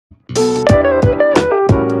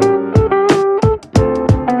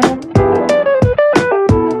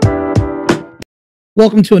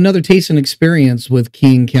Welcome to another tasting experience with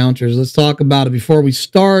Key Encounters. Let's talk about it. Before we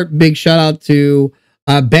start, big shout out to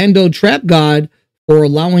Bando Trap God for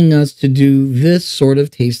allowing us to do this sort of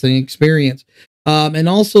tasting experience. And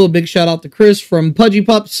also a big shout out to Chris from Pudgy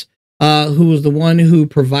Pups, who was the one who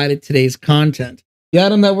provided today's content. The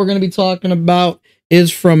item that we're going to be talking about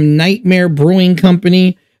is from Nightmare Brewing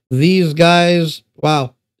Company. These guys,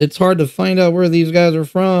 wow, it's hard to find out where these guys are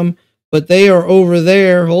from, but they are over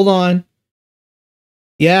there. Hold on.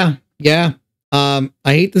 Yeah. I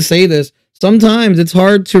hate to say this. Sometimes it's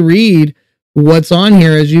hard to read what's on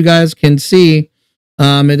here. As you guys can see,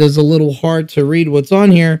 it is a little hard to read what's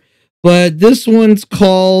on here. But this one's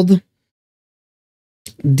called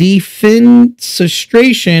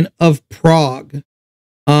Defenestration of Prague.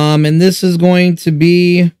 And this is going to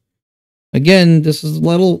be, again, this is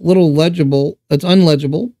little legible. It's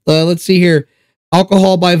unlegible. Let's see here.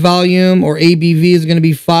 Alcohol by volume, or ABV, is going to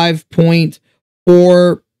be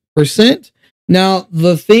 5.4%. Now,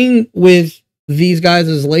 the thing with these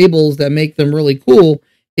guys' labels that make them really cool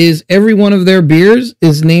is every one of their beers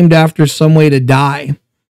is named after some way to die.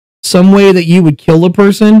 Some way that you would kill a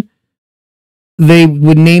person, they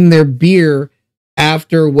would name their beer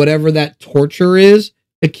after whatever that torture is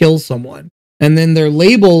to kill someone. And then their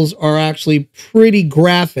labels are actually pretty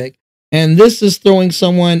graphic. And this is throwing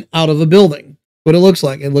someone out of a building. What it looks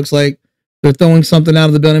like. It looks like they're throwing something out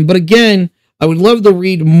of the building. But again, I would love to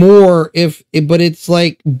read more but it's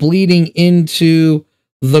like bleeding into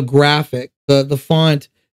the graphic. The font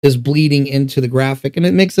is bleeding into the graphic, and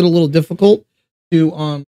it makes it a little difficult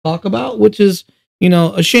to talk about, which is, you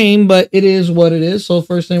know, a shame, but it is what it is. So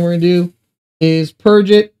first thing we're gonna do is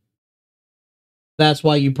purge it. That's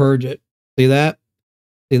why you purge it. See that?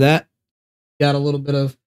 See that? Got a little bit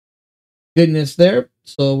of goodness there.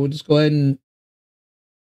 So we'll just go ahead and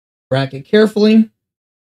rack it carefully.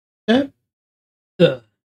 Okay. Going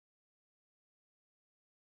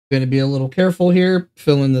to be a little careful here,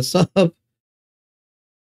 filling this up.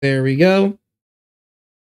 There we go.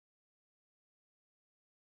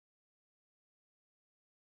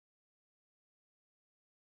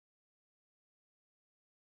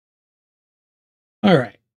 All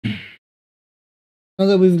right. Now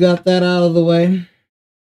that we've got that out of the way.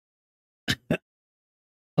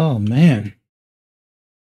 Oh, man.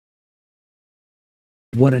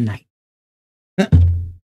 What a night.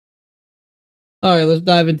 All right, let's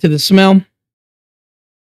dive into the smell.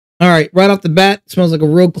 All right, right off the bat, it smells like a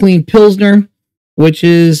real clean Pilsner, which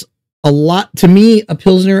is a lot. To me, a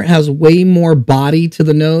Pilsner has way more body to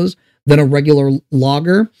the nose than a regular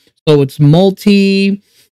lager. So it's malty.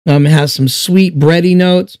 It has some sweet bready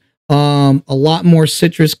notes, a lot more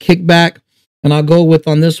citrus kickback. And I'll go with,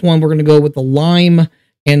 on this one, we're going to go with the lime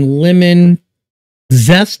and lemon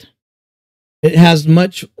zest. It has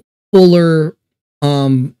much fuller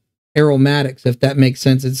aromatics, if that makes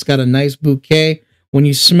sense. It's got a nice bouquet. When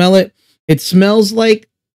you smell it, it smells like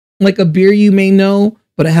a beer you may know,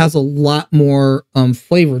 but it has a lot more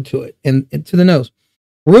flavor to it and to the nose.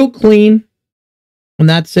 Real clean, and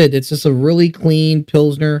that's it. It's just a really clean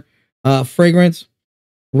Pilsner fragrance.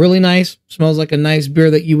 Really nice. Smells like a nice beer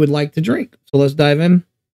that you would like to drink. So let's dive in.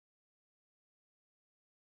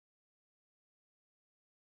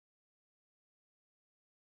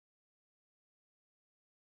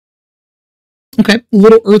 Okay, a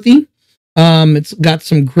little earthy. It's got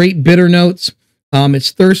some great bitter notes.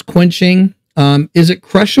 It's thirst quenching. Is it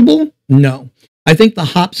crushable? No. I think the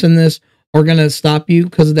hops in this are going to stop you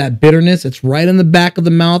because of that bitterness. It's right in the back of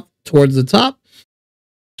the mouth towards the top.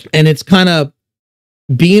 And it's kind of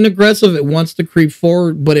being aggressive. It wants to creep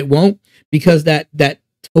forward, but it won't, because that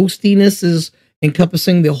toastiness is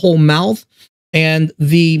encompassing the whole mouth. And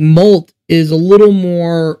the malt is a little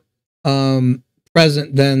more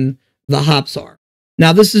present than the hops are.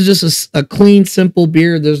 Now, this is just a clean, simple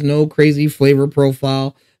beer. There's no crazy flavor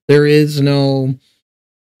profile. There is no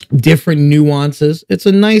different nuances. It's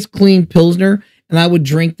a nice, clean Pilsner, and I would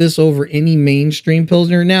drink this over any mainstream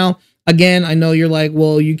Pilsner. Now, again, I know you're like,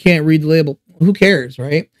 well, you can't read the label. Who cares,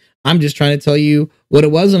 right? I'm just trying to tell you what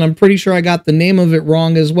it was, and I'm pretty sure I got the name of it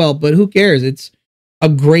wrong as well, but who cares? It's a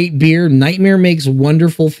great beer. Nightmare makes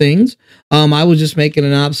wonderful things. I was just making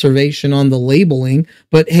an observation on the labeling,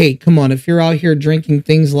 but hey, come on. If you're out here drinking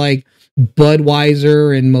things like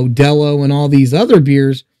Budweiser and Modelo and all these other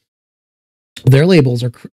beers, their labels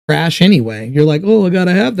are trash anyway. You're like, oh, I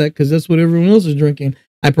gotta have that because that's what everyone else is drinking.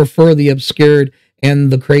 I prefer the obscured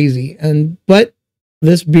and the crazy. But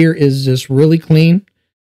this beer is just really clean.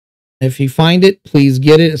 If you find it, please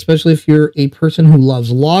get it, especially if you're a person who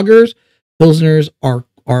loves lagers. Pilsners are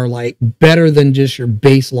like better than just your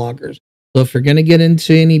base lagers. So if you're going to get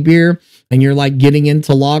into any beer and you're like getting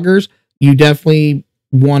into lagers, you definitely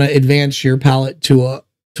want to advance your palate to a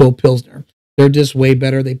Pilsner. They're just way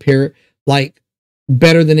better. They pair like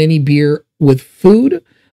better than any beer with food.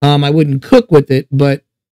 I wouldn't cook with it, but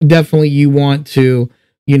definitely you want to,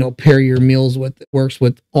 pair your meals with it. Works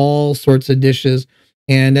with all sorts of dishes.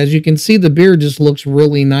 And as you can see, the beer just looks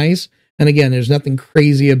really nice. And again, there's nothing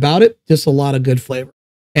crazy about it, just a lot of good flavor.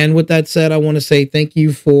 And with that said, I want to say thank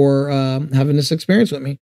you for having this experience with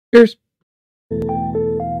me. Cheers.